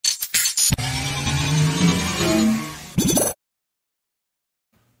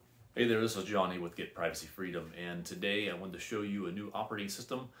Hey there, this is Johnny with Get Privacy Freedom, and today I wanted to show you a new operating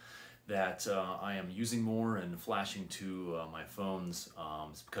system that I am using more and flashing to my phones.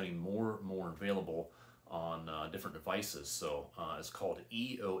 It's becoming more and more available on different devices. So it's called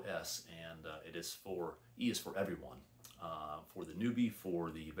EOS, and it is for E is for everyone, for the newbie, for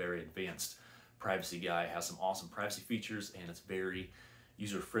the very advanced privacy guy. It has some awesome privacy features, and it's very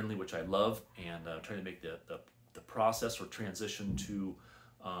user friendly, which I love. And trying to make the process or transition to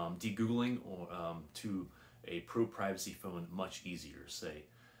degoogling or to a pro privacy phone much easier, say.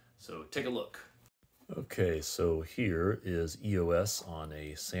 So take a look. Okay, so here is EOS on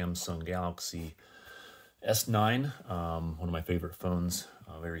a Samsung Galaxy S9, one of my favorite phones,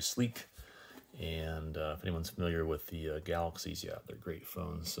 very sleek. And if anyone's familiar with the Galaxies, yeah, they're great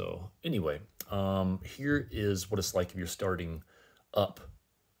phones. So anyway, here is what it's like if you're starting up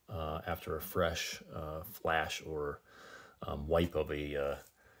after a fresh flash or wipe of a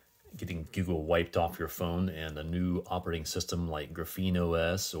getting Google wiped off your phone, and a new operating system like Graphene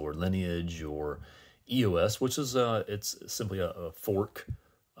OS or Lineage or EOS, which is it's simply a fork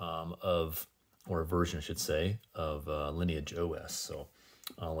of, or a version I should say, of Lineage OS. So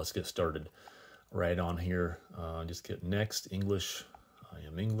let's get started right on here. Just get next, English. I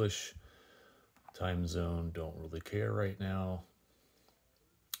am English. Time zone, don't really care right now.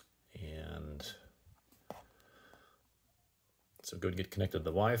 And so go to get connected to the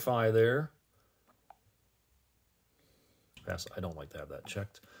Wi-Fi there. I don't like to have that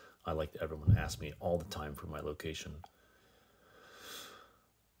checked. I like everyone to ask me all the time for my location.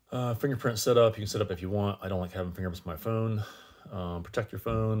 Fingerprint setup, you can set up if you want. I don't like having fingerprints on my phone. Protect your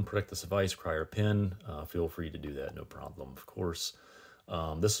phone, protect this device, require a PIN. Feel free to do that, no problem, of course.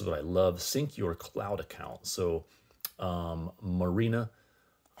 This is what I love, sync your cloud account. So Marina,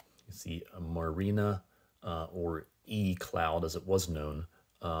 you see Marina or eCloud as it was known.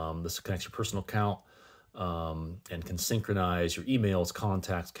 This connects your personal account and can synchronize your emails,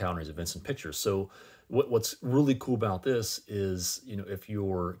 contacts, calendars, events, and pictures. So what's really cool about this is, you know, if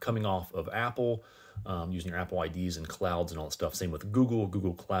you're coming off of Apple, using your Apple IDs and clouds and all that stuff, same with Google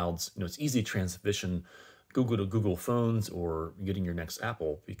Clouds, you know, it's easy to transition Google to Google phones or getting your next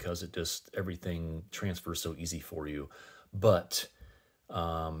Apple because it just, everything transfers so easy for you. But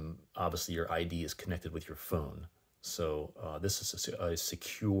obviously your ID is connected with your phone. So this is a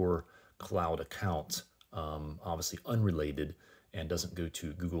secure cloud account, obviously unrelated and doesn't go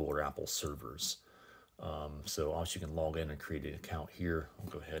to Google or Apple servers. So obviously you can log in and create an account here. I'll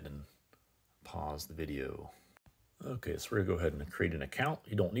go ahead and pause the video. Okay, so we're gonna go ahead and create an account.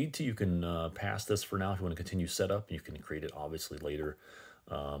 You don't need to, you can pass this for now if you want to continue setup. You can create it obviously later.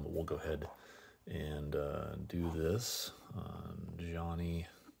 But we'll go ahead and do this. Johnny.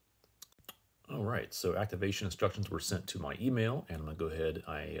 All right, so activation instructions were sent to my email, and I'm gonna go ahead,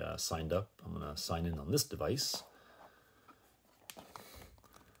 I signed up. I'm gonna sign in on this device.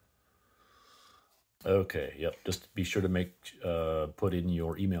 Okay, yep, just be sure to put in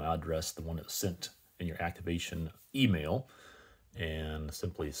your email address, the one that's sent in your activation email, and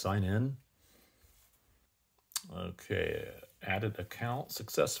simply sign in. Okay, added account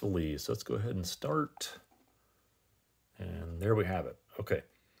successfully. So let's go ahead and start. And there we have it. Okay.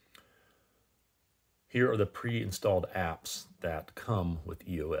 Here are the pre-installed apps that come with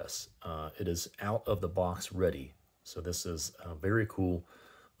EOS. It is out of the box ready. So this is very cool.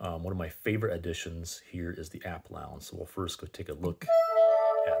 One of my favorite additions here is the app lounge. So we'll first go take a look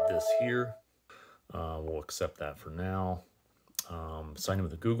at this here. We'll accept that for now. Sign in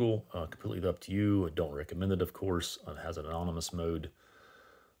with Google, completely up to you. I don't recommend it, of course. It has an anonymous mode,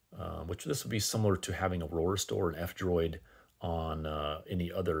 which this would be similar to having Aurora Store and F-Droid on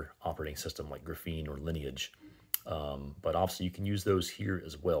any other operating system like Graphene or Lineage. But obviously you can use those here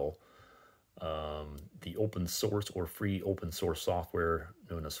as well. The open source or free open source software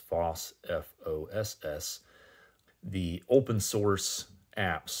known as FOSS, F-O-S-S. The open source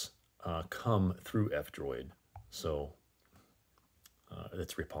apps come through F-Droid. So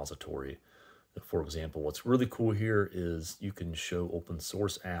it's repository. For example, what's really cool here is you can show open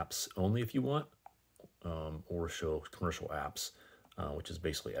source apps only if you want, or show commercial apps, which is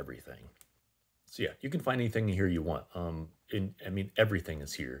basically everything. So yeah, you can find anything here you want. I mean, everything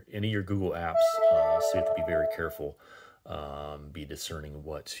is here. Any of your Google apps, so you have to be very careful, be discerning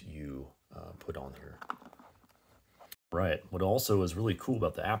what you put on here. Right, what also is really cool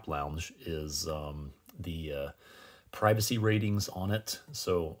about the App Lounge is the privacy ratings on it.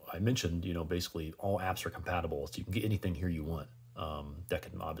 So I mentioned, you know, basically all apps are compatible, so you can get anything here you want. That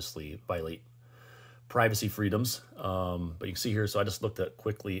can obviously violate privacy freedoms, but you can see here, so I just looked at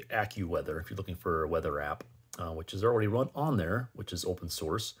quickly AccuWeather, if you're looking for a weather app, which is already run on there, which is open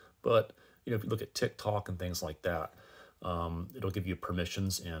source, But if you look at TikTok and things like that, it'll give you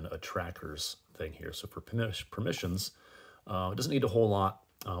permissions and a trackers thing here. So for permissions, it doesn't need a whole lot,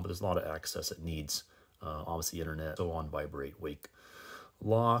 but there's a lot of access it needs. Obviously, internet, so on, vibrate, wake,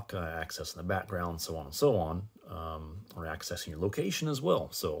 lock, access in the background, so on and so on, or accessing your location as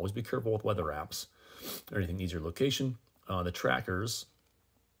well. So always be careful with weather apps. Anything needs your location. The trackers,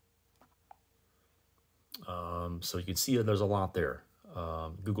 so you can see there's a lot there.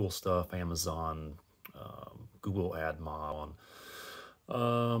 Google stuff, Amazon, Google Ad Mod.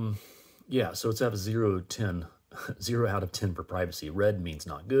 Yeah, so it's at a 0 to 10, 0 out of 10 for privacy. Red means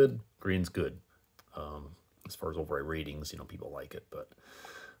not good, green's good. As far as overall ratings, people like it, but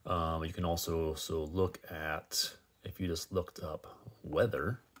you can also look at, if you just looked up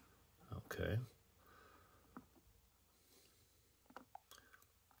weather, okay.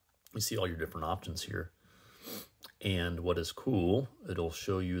 You see all your different options here. And what is cool, it'll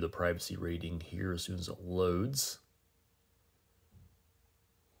show you the privacy rating here as soon as it loads.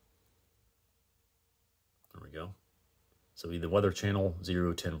 There we go. So either Weather Channel,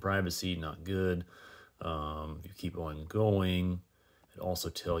 0 to 10 privacy, not good. If you keep on going, it also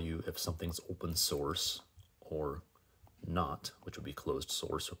tell you if something's open source or not, which would be closed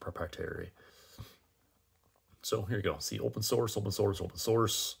source or proprietary. So here you go. See, open source, open source, open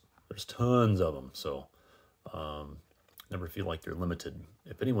source. There's tons of them. So never feel like they're limited.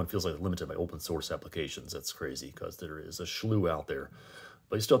 If anyone feels like they're limited by open source applications, that's crazy, because there is a slew out there.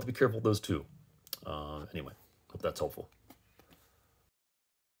 But you still have to be careful with those too. Anyway, hope that's helpful.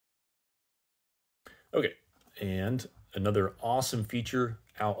 Okay, and another awesome feature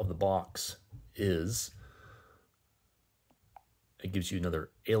out of the box is it gives you another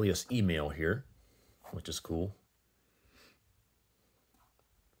alias email here, which is cool.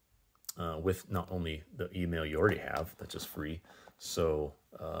 With not only the email you already have, that's just free. So,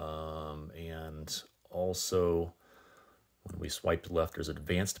 and also when we swipe left, there's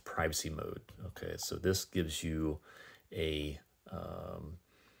advanced privacy mode. Okay, so this gives you a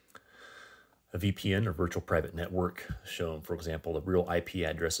VPN or virtual private network shown. For example, the real IP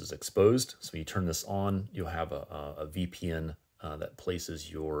address is exposed. So when you turn this on, you'll have a VPN that places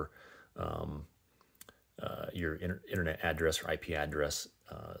your internet address or IP address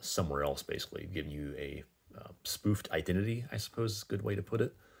somewhere else, basically giving you a spoofed identity, I suppose is a good way to put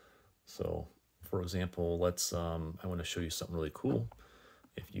it. So for example, let's I want to show you something really cool.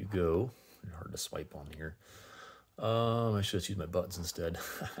 If you go, hard to swipe on here. I should have used my buttons instead.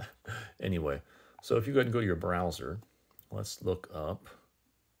 Anyway, so if you go ahead and go to your browser, let's look up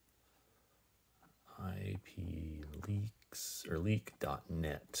IP leaks or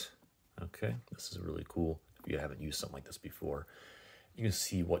leak.net. Okay, this is really cool. If you haven't used something like this before, you can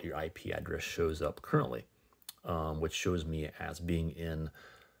see what your IP address shows up currently, which shows me as being in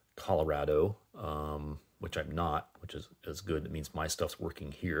Colorado, which I'm not, which is good. It means my stuff's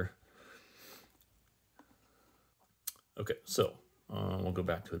working here. Okay, so we'll go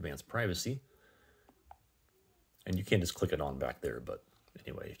back to advanced privacy. And you can't just click it on back there, but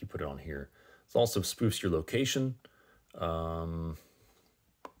anyway, if you put it on here, it also spoofs your location. There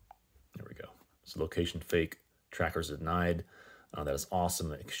we go. So location fake, trackers denied. That is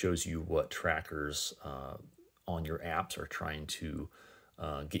awesome. It shows you what trackers on your apps are trying to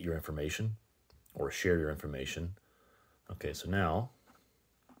get your information or share your information. Okay, so now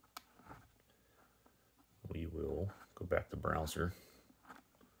we will go back to browser.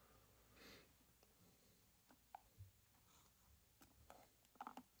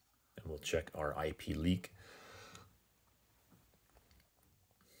 And we'll check our IP leak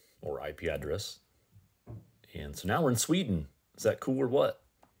or IP address. And so now we're in Sweden. Is that cool or what?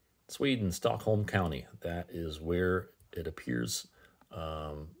 Sweden, Stockholm County. That is where it appears.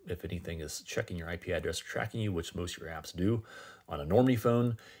 If anything is checking your IP address or tracking you, which most of your apps do on a normie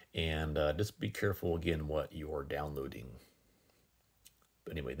phone. And just be careful again what you're downloading.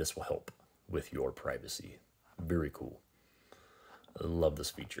 But anyway, this will help with your privacy. Very cool. I love this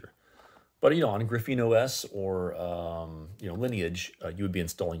feature. But on Graphene OS or Lineage, you would be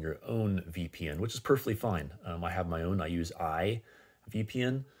installing your own VPN, which is perfectly fine. I have my own. I use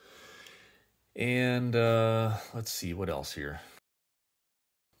iVPN. And let's see what else here.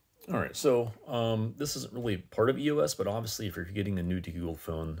 All right, so this isn't really part of EOS, but obviously if you're getting a new deGoogled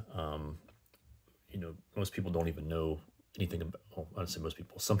phone, most people don't even know anything about, well, I don't say most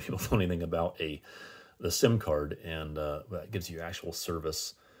people, some people don't know anything about the SIM card, and that gives you actual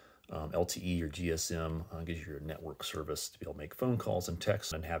service, LTE or GSM, gives you your network service to be able to make phone calls and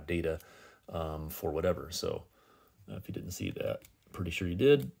text and have data for whatever. So if you didn't see that, pretty sure you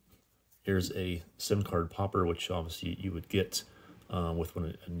did. Here's a SIM card popper, which obviously you would get with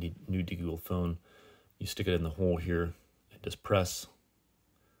a new deGoogled phone. You stick it in the hole here and just press.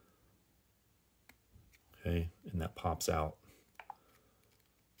 Okay, and that pops out.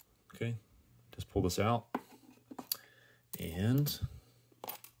 Okay, just pull this out. And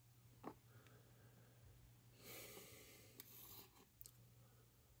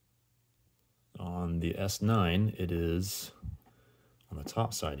on the S9, it is on the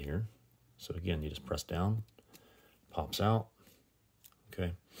top side here. So again, you just press down, pops out.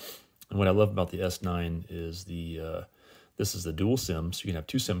 Okay, and what I love about the S9 is this is the dual SIM, so you can have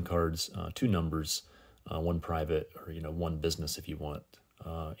two SIM cards, two numbers, one private or one business if you want,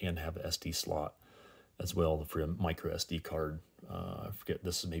 and have an SD slot as well for a micro SD card. I forget,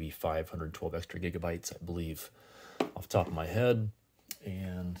 this is maybe 512 extra gigabytes, I believe, off the top of my head.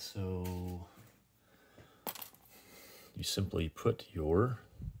 And so you simply put you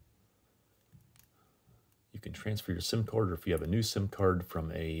can transfer your SIM card, or if you have a new SIM card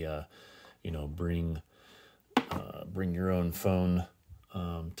from a, bring your own phone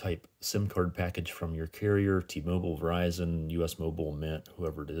type SIM card package from your carrier, T-Mobile, Verizon, US Mobile, Mint,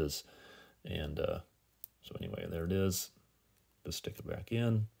 whoever it is. And so anyway, there it is. Just stick it back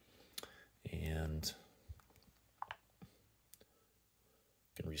in, and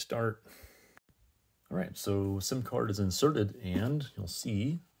you can restart. All right, so SIM card is inserted, and you'll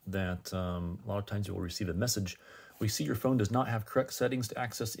see that a lot of times you will receive a message. We see your phone does not have correct settings to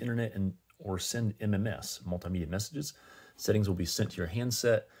access the internet or send MMS, multimedia messages. Settings will be sent to your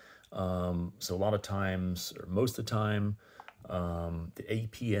handset. So a lot of times, or most of the time, the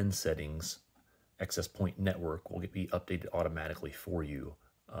APN settings, access point network, will be updated automatically for you.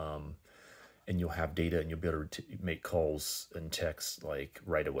 And you'll have data, and you'll be able to make calls and texts like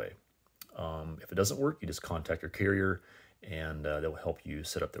right away. If it doesn't work, you just contact your carrier, and they'll help you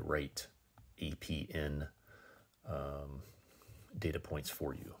set up the right APN data points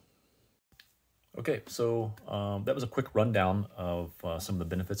for you. Okay, so that was a quick rundown of some of the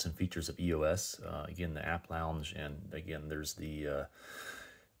benefits and features of EOS. Again, the App Lounge, and again, there's the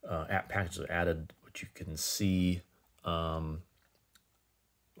app packages added, which you can see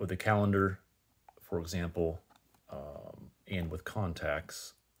with the calendar, for example, and with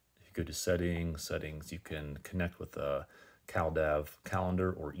contacts. If you go to settings, you can connect with a CalDAV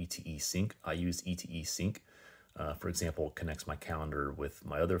calendar or ETE sync. I use ETE sync. For example, it connects my calendar with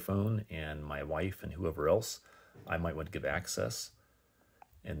my other phone and my wife and whoever else I might want to give access.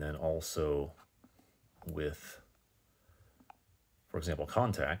 And then also with, for example,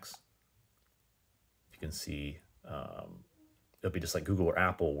 contacts, you can see it'll be just like Google or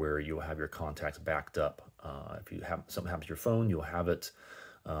Apple, where you'll have your contacts backed up. If you have something happens to your phone, you'll have it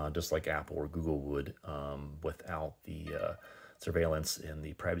just like Apple or Google would, without the surveillance and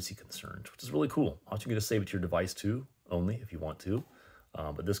the privacy concerns, which is really cool. Also, you get to save it to your device too, only if you want to.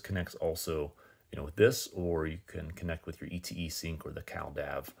 But this connects also, with this, or you can connect with your ETE sync or the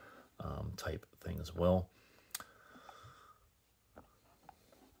CalDAV type thing as well.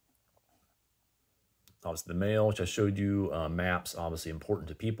 Obviously, the mail, which I showed you, maps, obviously important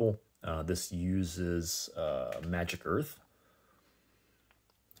to people. This uses Magic Earth.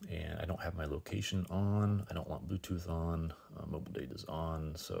 And I don't have my location on. I don't want Bluetooth on. Mobile data's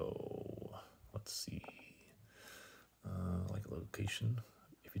on. So let's see. Like location.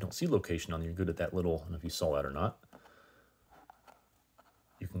 If you don't see location on, you're good at that little, I don't know if you saw that or not.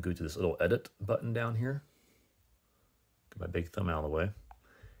 You can go to this little edit button down here. Get my big thumb out of the way.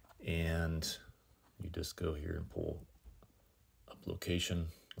 And you just go here and pull up location.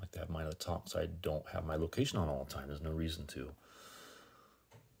 I like to have mine at the top, so I don't have my location on all the time. There's no reason to.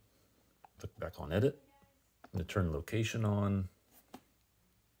 Click back on edit. I'm going to turn location on.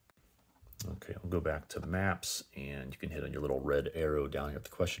 Okay, I'll go back to maps, and you can hit on your little red arrow down here at the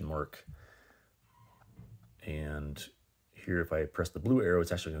question mark. And here, if I press the blue arrow,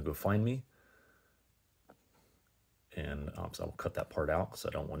 it's actually going to go find me. And so I'll cut that part out because I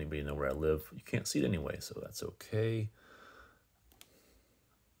don't want anybody to know where I live. You can't see it anyway, so that's okay.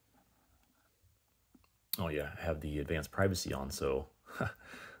 Oh yeah, I have the advanced privacy on, so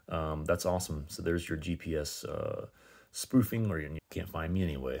that's awesome. So there's your GPS spoofing, or you can't find me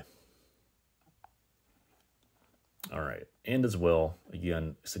anyway. All right, and as well,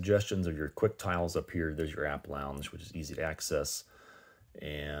 again, suggestions of your quick tiles up here. There's your App Lounge, which is easy to access.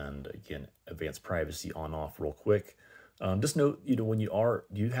 And again, advanced privacy on off real quick. Just note, when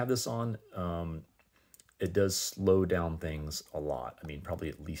you have this on, it does slow down things a lot. I mean, probably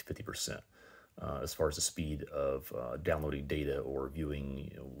at least 50%. As far as the speed of downloading data or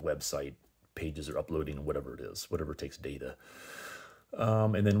viewing website pages or uploading whatever it is, whatever takes data.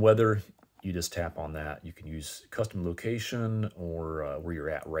 And then weather, you just tap on that. You can use custom location or where you're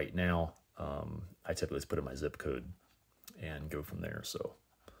at right now. I typically just put in my zip code and go from there. So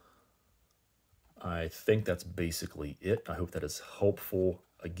I think that's basically it. I hope that is helpful.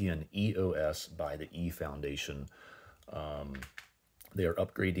 Again, EOS by the E Foundation. They are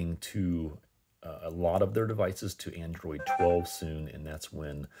upgrading to a lot of their devices to Android 12 soon, and that's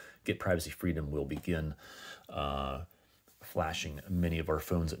when Get Privacy Freedom will begin flashing many of our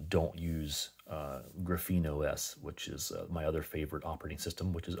phones that don't use Graphene OS, which is my other favorite operating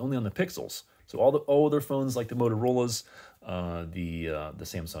system, which is only on the Pixels. So all other phones like the Motorola's, the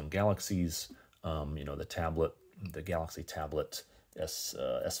Samsung Galaxies, the tablet, the Galaxy tablet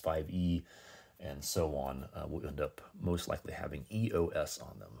S5e, and so on, will end up most likely having EOS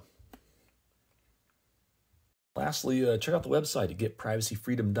on them. Lastly, check out the website at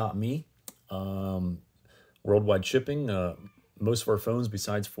getprivacyfreedom.me. Worldwide shipping. Most of our phones,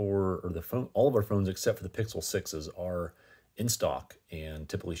 all of our phones except for the Pixel 6s, are in stock and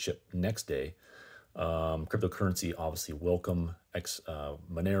typically ship next day. Cryptocurrency, obviously welcome.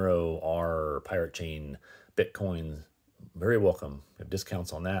 Monero, R, Pirate Chain, Bitcoin, very welcome. We have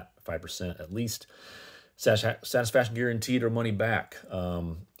discounts on that, 5% at least. Satisfaction guaranteed or money back.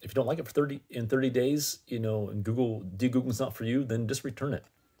 If you don't like it for 30 days, and deGoogling's not for you, then just return it.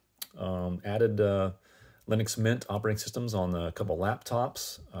 Added Linux Mint operating systems on a couple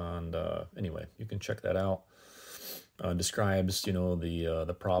laptops, and anyway, you can check that out. Describes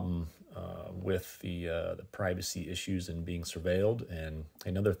the problem with the privacy issues and being surveilled. And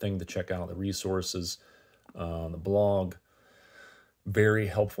another thing to check out, the resources, the blog. Very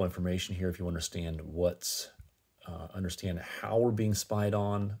helpful information here if you understand understand how we're being spied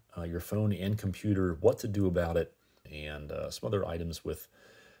on, your phone and computer, what to do about it, and some other items with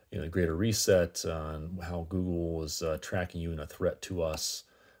greater reset on how Google is tracking you and a threat to us.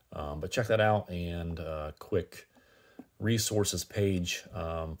 But check that out, and quick resources page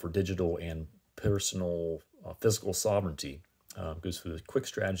for digital and personal physical sovereignty. Goes through the quick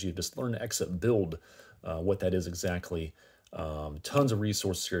strategy of just learn to exit build, what that is exactly. Tons of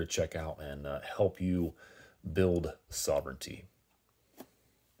resources here to check out and help you build sovereignty.